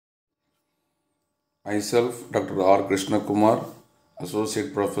Myself, Dr. R. Krishnakumar,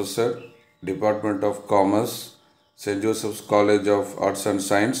 Associate Professor, Department of Commerce, St.Joseph's College of Arts and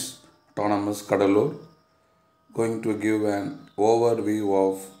Science, Autonomous Cuddalore, going to give an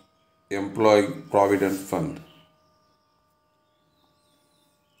overview of Employee Provident Fund.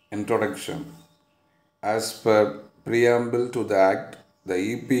 Introduction. As per preamble to the Act, the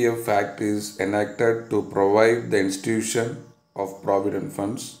EPF Act is enacted to provide the institution of provident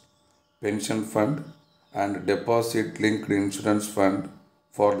funds, pension fund, and deposit-linked insurance fund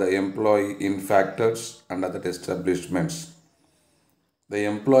for the employee in factors and other establishments. The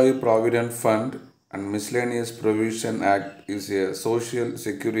Employee Provident Fund and Miscellaneous Provision Act is a social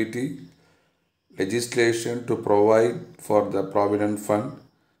security legislation to provide for the provident fund,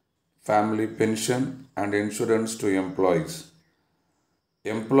 family pension, and insurance to employees.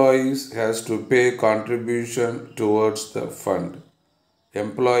 Employees has to pay contribution towards the fund.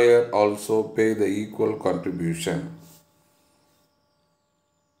 Employer also pay the equal contribution.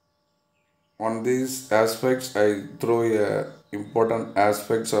 On these aspects, I throw important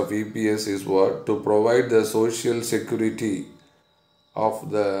aspects of EPS is what? To provide the social security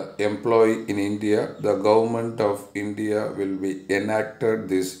of the employee in India. The government of India will be enacted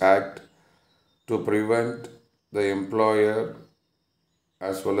this act to prevent the employer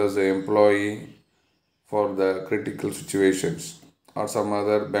as well as the employee for the critical situations or some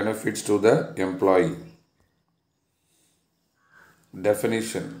other benefits to the employee.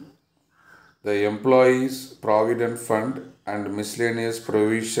 Definition. The Employees Provident Fund and Miscellaneous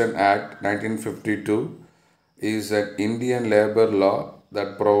Provision Act 1952 is an Indian labor law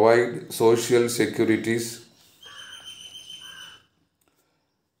that provides social securities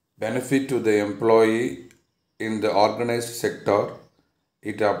benefit to the employee in the organized sector.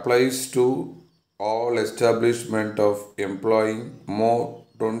 It applies to all establishment of employing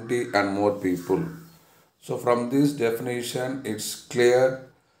 20 and more people. So from this definition, it's clear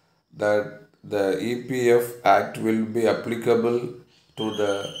that the EPF Act will be applicable to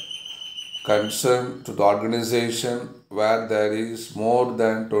the concern to the organization where there is more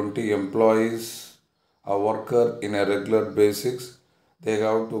than 20 employees, a worker in a regular basis. They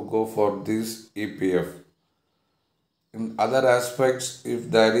have to go for this EPF. In other aspects,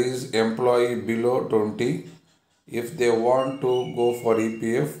 if there is employee below 20, if they want to go for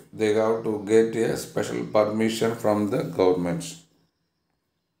EPF, they have to get a special permission from the governments.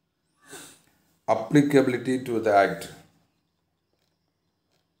 Applicability to the Act.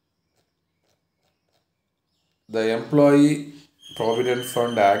 The Employee Provident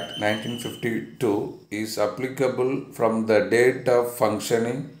Fund Act 1952 is applicable from the date of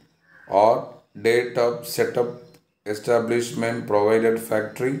functioning or date of setup establishment provided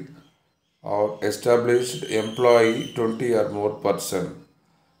factory or established employee 20 or more person.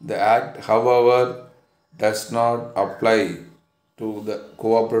 The Act, however, does not apply to the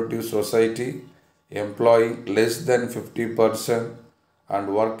cooperative society employing less than 50%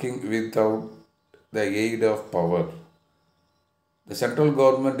 and working without the aid of power. The central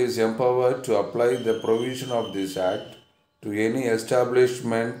government is empowered to apply the provision of this Act to any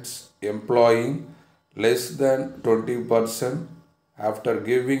establishments employing less than 20% after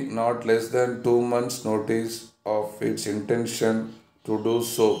giving not less than 2 months notice of its intention to do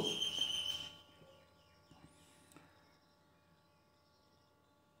so.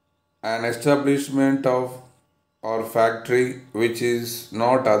 An establishment of or factory which is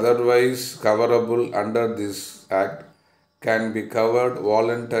not otherwise coverable under this Act can be covered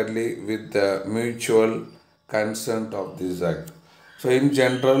voluntarily with the mutual consent of this Act. So in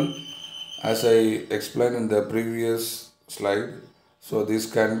general, as I explained in the previous slide, so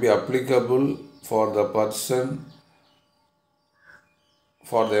this can be applicable for the person,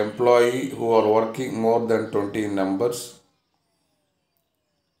 for the employee who are working more than 20 numbers.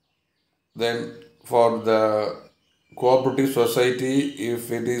 Then for the cooperative society,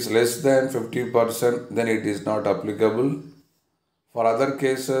 if it is less than 50%, then it is not applicable. For other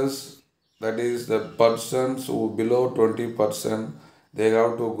cases, that is the persons who below 20%, they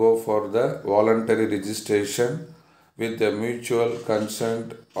have to go for the voluntary registration with the mutual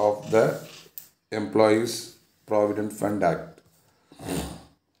consent of the Employees Provident Fund Act.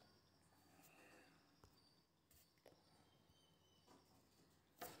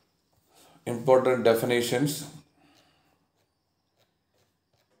 Important definitions.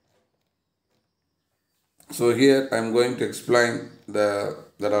 So here I am going to explain there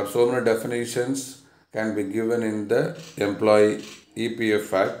are so many definitions can be given in the Employee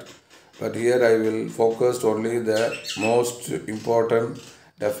EPF Act, but here I will focus only the most important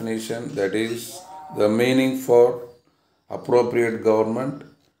definition, that is the meaning for appropriate government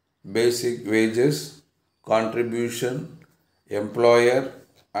basic wages, contribution, employer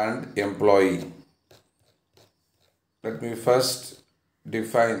and employee. Let me first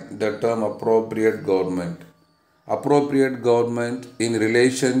define the term appropriate government. Appropriate government in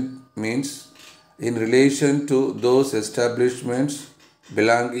relation means in relation to those establishments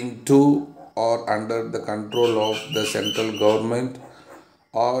belonging to or under the control of the central government,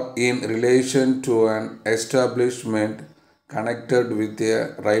 or in relation to an establishment connected with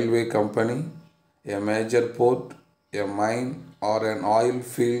a railway company, a major port, a mine or an oil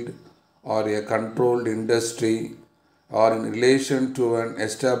field, or a controlled industry, or in relation to an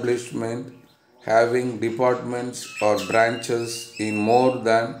establishment having departments or branches in more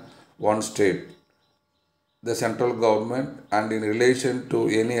than one state, the central government, and in relation to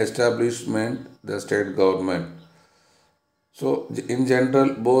any establishment, the state government. So, in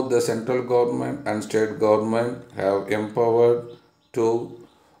general, both the central government and state government have empowered to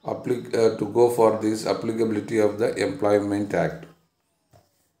to go for this applicability of the Employment Act.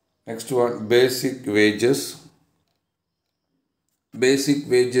 Next one, basic wages. Basic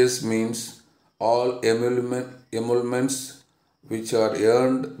wages means all emoluments which are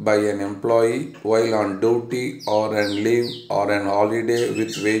earned by an employee while on duty or on leave or on holiday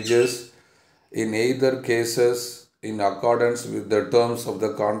with wages, in either cases in accordance with the terms of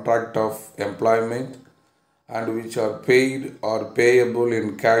the contract of employment, and which are paid or payable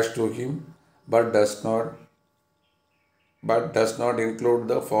in cash to him, but does not include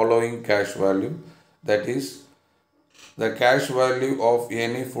the following cash value, that is the cash value of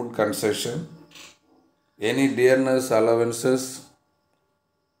any food concession, any dearness allowances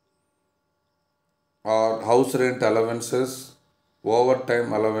or house rent allowances,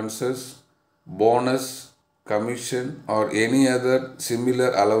 overtime allowances, bonus, commission, or any other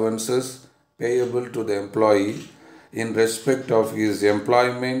similar allowances payable to the employee in respect of his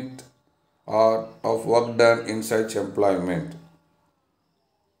employment or of work done in such employment.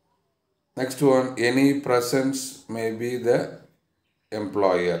 Next one, any presence may be the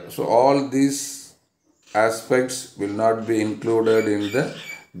employer. So all these aspects will not be included in the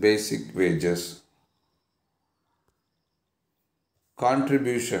basic wages.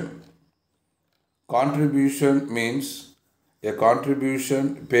 Contribution. Contribution means a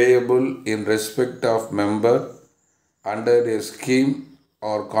contribution payable in respect of member under a scheme,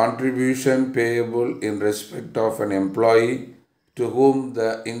 or contribution payable in respect of an employee to whom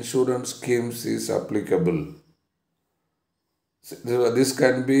the insurance schemes is applicable. This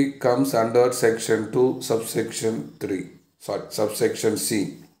can be comes under section 2 subsection subsection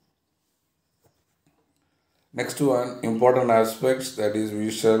C. Next one, important aspects, that is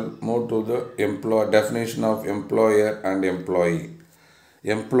we shall move to the definition of employer and employee.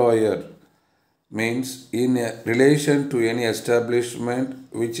 Employer means in a relation to any establishment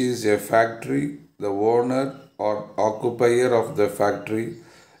which is a factory, the owner or occupier of the factory,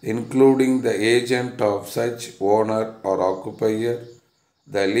 including the agent of such owner or occupier,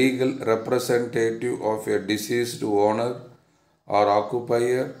 the legal representative of a deceased owner or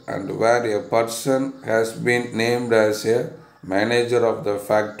occupier, and where a person has been named as a manager of the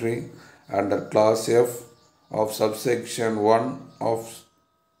factory under class F of subsection 1 of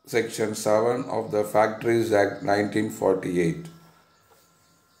section 7 of the Factories Act 1948.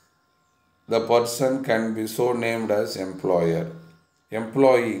 The person can be so named as employer.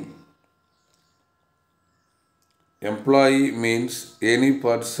 Employee. Employee means any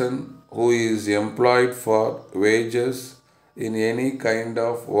person who is employed for wages in any kind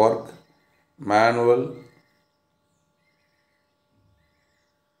of work, manual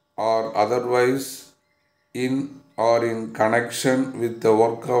or otherwise, in or in connection with the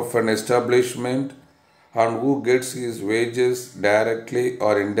work of an establishment, and who gets his wages directly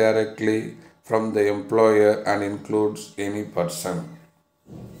or indirectly from the employer and includes any person.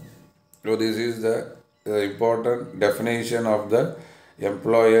 So this is the important definition of the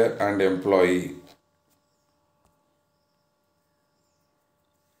employer and employee.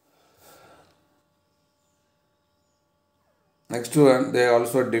 Next one, they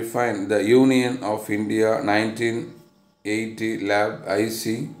also define the Union of India 1980 Lab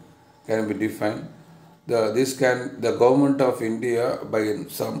IC can be defined. The Government of India by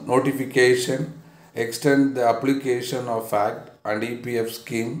some notification extend the application of Act and EPF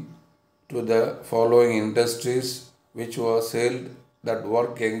scheme to the following industries which was held that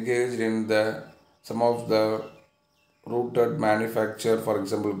work engaged in some of the rooted manufacture, for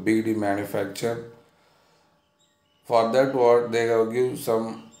example BD manufacture. For that, what they have give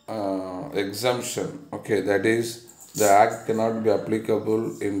some exemption. Okay, that is the act cannot be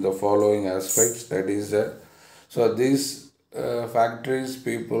applicable in the following aspects. That is so this factories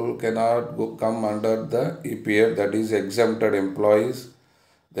people cannot come under the EPF, that is exempted employees.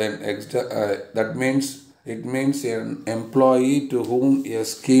 Then that means it means an employee to whom a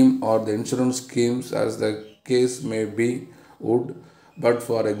scheme or the insurance schemes as the case may be would, but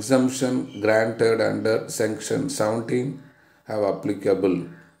for exemption granted under section 17 have applicable.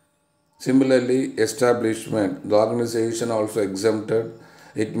 Similarly, establishment, the organization also exempted.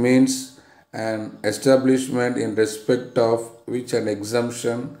 It means an establishment in respect of which an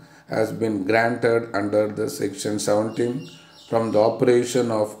exemption has been granted under the section 17 from the operation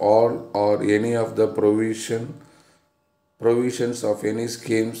of all or any of the provisions of any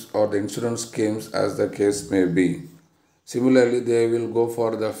schemes or the insurance schemes as the case may be. Similarly, they will go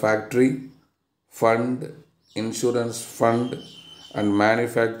for the factory, fund, insurance fund, and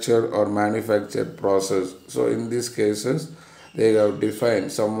manufacture or manufactured process. So in these cases, they have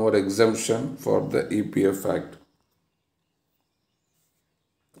defined some more exemption for the EPF Act.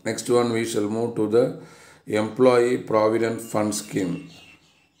 Next one, we shall move to the Employee Provident Fund Scheme.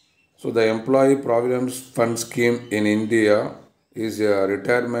 So the Employee Provident Fund Scheme in India is a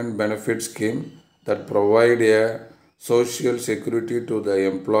retirement benefit scheme that provide a social security to the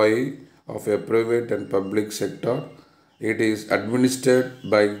employee of a private and public sector. It is administered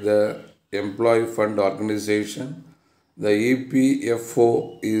by the Employee Fund Organization. The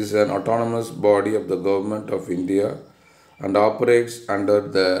EPFO is an autonomous body of the Government of India and operates under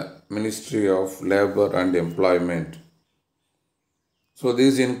the Ministry of Labour and Employment. So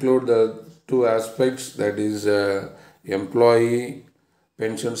these include the two aspects, that is employee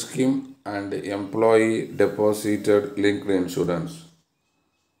pension scheme and employee deposited linked insurance.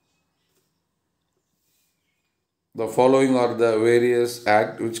 The following are the various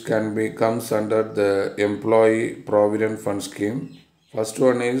acts which comes under the Employee Provident Fund Scheme. First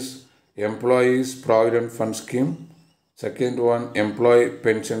one is Employees Provident Fund Scheme. Second one, Employee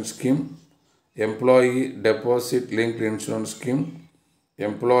Pension Scheme. Employee Deposit Linked Insurance Scheme.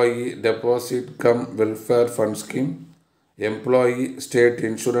 Employee Deposit Cum Welfare Fund Scheme. Employee State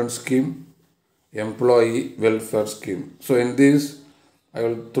Insurance Scheme. Employee Welfare Scheme. So in this, I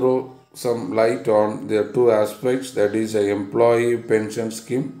will throw some light on the two aspects, that is a employee pension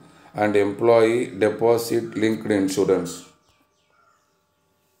scheme and employee deposit linked insurance.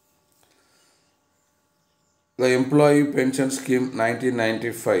 The Employee Pension Scheme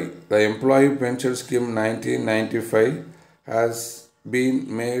 1995. The Employee Pension Scheme 1995 has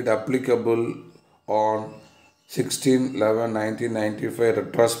been made applicable on 16/11/1995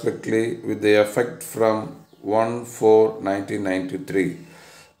 retrospectively with the effect from 1/4/1993.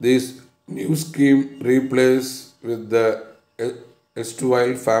 This new scheme replaced with the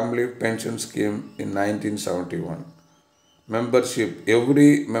erstwhile Family Pension Scheme in 1971. Membership.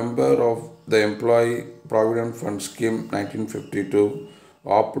 Every member of the Employee Provident Fund Scheme 1952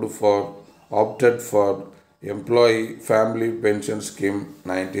 opted for Employee Family Pension Scheme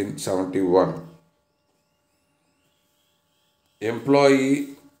 1971.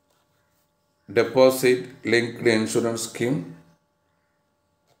 Employee Deposit Linked Insurance Scheme.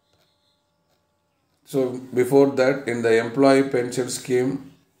 So before that, in the employee pension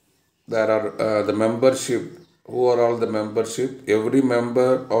scheme, there are the membership. Who are all the membership? Every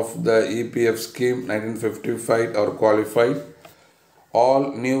member of the EPF scheme 1955 are qualified.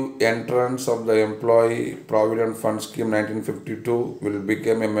 All new entrants of the Employee Provident Fund Scheme 1952 will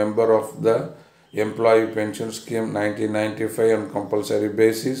become a member of the Employee Pension Scheme 1995 on compulsory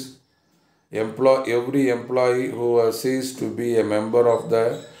basis. Every employee who has ceased to be a member of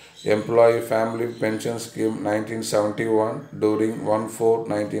the Employee Family Pension Scheme 1971 during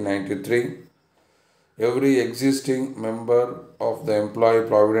 1/4/1993. Every existing member of the Employee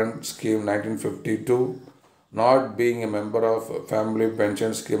Provident Scheme 1952 not being a member of Family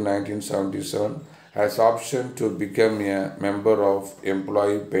Pension Scheme 1977 has option to become a member of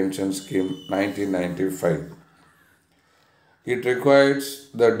Employee Pension Scheme 1995. It requires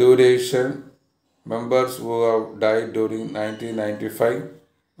the duration. Members who have died during 1995,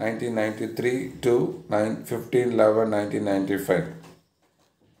 1993 to 15/11/1995.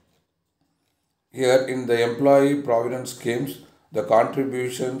 Here in the employee provident schemes, the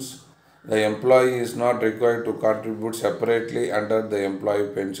contributions, the employee is not required to contribute separately under the Employee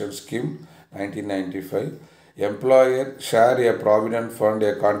Pension Scheme 1995. Employer share a provident fund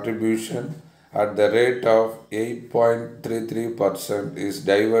a contribution at the rate of 8.33% is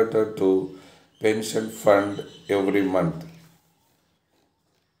diverted to pension fund every month.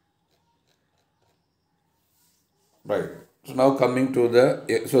 Right. So now coming to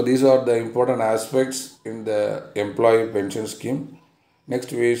so these are the important aspects in the employee pension scheme.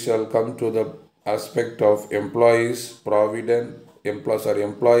 Next we shall come to the aspect of employees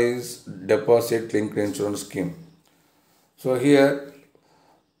deposit linked insurance scheme. So here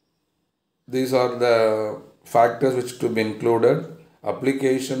these are the factors which to be included: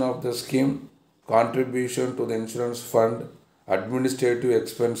 application of the scheme, contribution to the insurance fund, administrative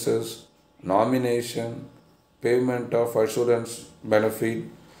expenses, nomination, payment of assurance benefit,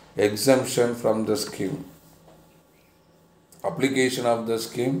 exemption from the scheme. Application of the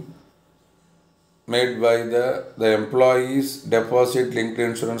scheme made by the Employees Deposit Linked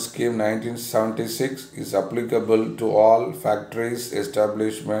Insurance Scheme 1976 is applicable to all factories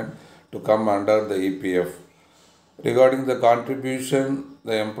establishment to come under the EPF. Regarding the contribution,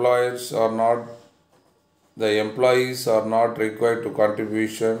 the employees are not required to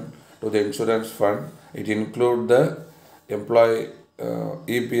contribution to the insurance fund. It includes the employee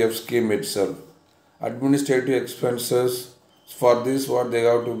EPF scheme itself. Administrative expenses, for this what they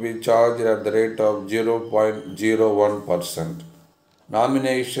have to be charged at the rate of 0.01%.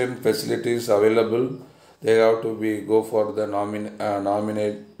 Nomination facilities available, they have to be go for the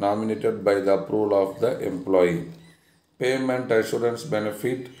nominated by the approval of the employee. Payment assurance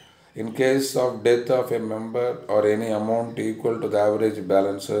benefit, in case of death of a member or any amount equal to the average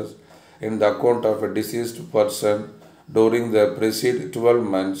balances in the account of a deceased person during the preceding 12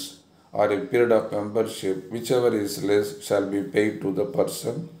 months or a period of membership, whichever is less shall be paid to the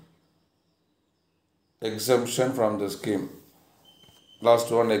person. Exemption from the scheme.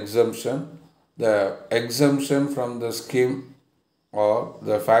 Last one, exemption. The exemption from the scheme or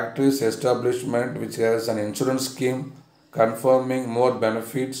the factory's establishment which has an insurance scheme confirming more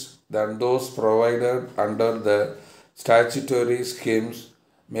benefits than those provided under the statutory schemes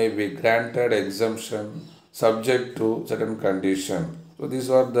may be granted exemption subject to certain conditions. So these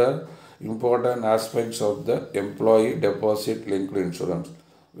are the important aspects of the employee deposit linked insurance.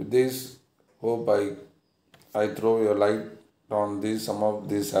 With this, hope I throw your light on some of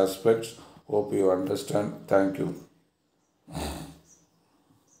these aspects. Hope you understand. Thank you.